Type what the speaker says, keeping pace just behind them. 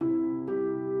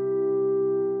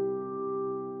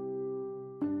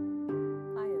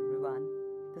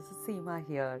Seema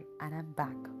here, and I'm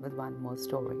back with one more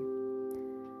story.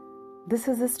 This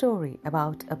is a story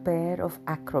about a pair of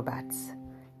acrobats.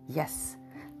 Yes,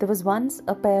 there was once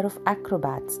a pair of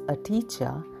acrobats, a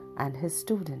teacher and his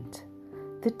student.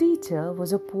 The teacher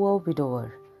was a poor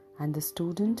widower, and the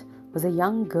student was a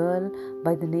young girl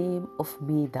by the name of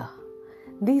Medha.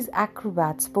 These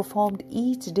acrobats performed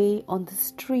each day on the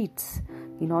streets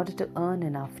in order to earn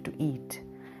enough to eat.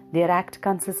 Their act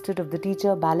consisted of the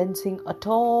teacher balancing a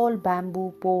tall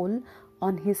bamboo pole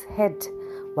on his head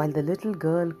while the little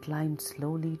girl climbed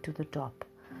slowly to the top.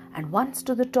 And once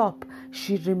to the top,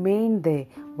 she remained there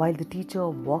while the teacher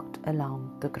walked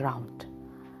along the ground.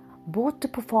 Both the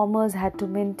performers had to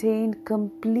maintain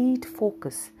complete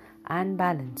focus and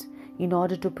balance in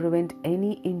order to prevent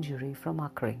any injury from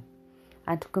occurring.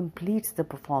 And to complete the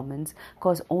performance,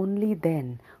 cause only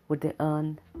then would they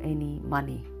earn any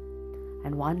money.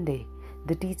 And one day,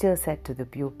 the teacher said to the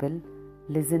pupil,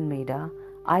 "Listen, Medha,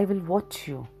 I will watch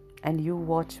you and you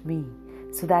watch me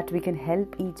so that we can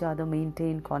help each other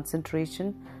maintain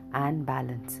concentration and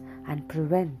balance and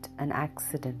prevent an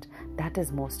accident. That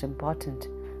is most important.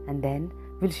 And then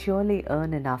we'll surely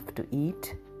earn enough to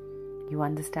eat." You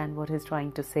understand what he's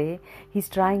trying to say? He's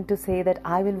trying to say that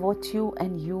I will watch you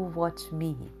and you watch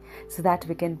me so that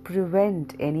we can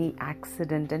prevent any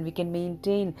accident and we can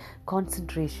maintain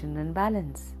concentration and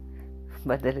balance.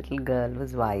 But the little girl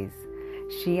was wise.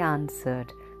 She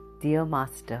answered, "Dear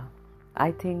master,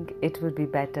 I think it would be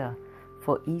better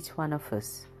for each one of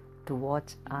us to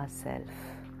watch ourselves.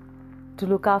 To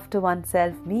look after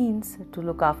oneself means to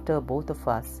look after both of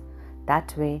us.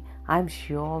 That way, I'm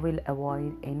sure we'll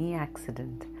avoid any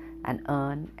accident and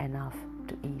earn enough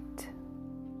to eat."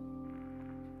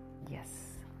 Yes,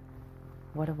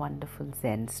 what a wonderful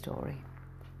Zen story.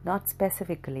 Not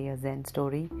specifically a Zen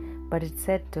story, but it's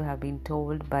said to have been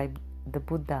told by the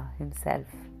Buddha himself.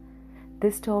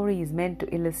 This story is meant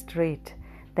to illustrate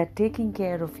that taking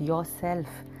care of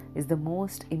yourself is the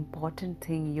most important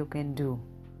thing you can do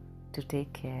to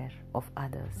take care of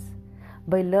others.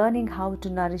 By learning how to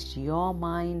nourish your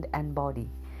mind and body,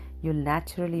 you'll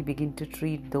naturally begin to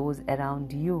treat those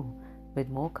around you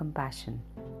with more compassion,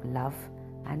 love,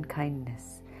 and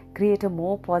kindness. Create a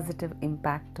more positive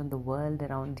impact on the world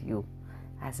around you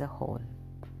as a whole.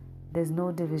 There's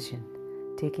no division.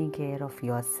 Taking care of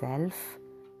yourself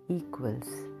equals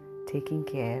taking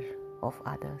care of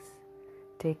others.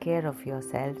 Take care of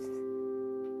yourselves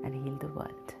and heal the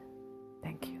world.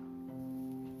 Thank you.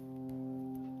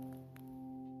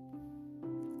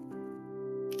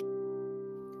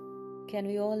 Can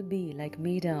we all be like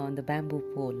Medha on the bamboo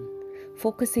pole,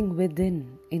 focusing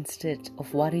within instead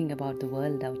of worrying about the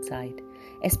world outside,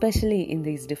 especially in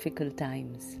these difficult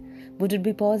times? Would it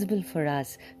be possible for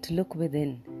us to look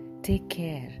within, take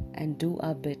care, and do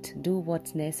our bit, do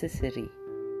what's necessary?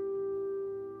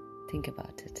 Think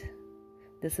about it.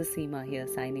 This is Seema here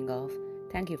signing off.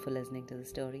 Thank you for listening to the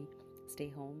story. Stay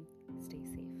home, stay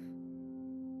safe.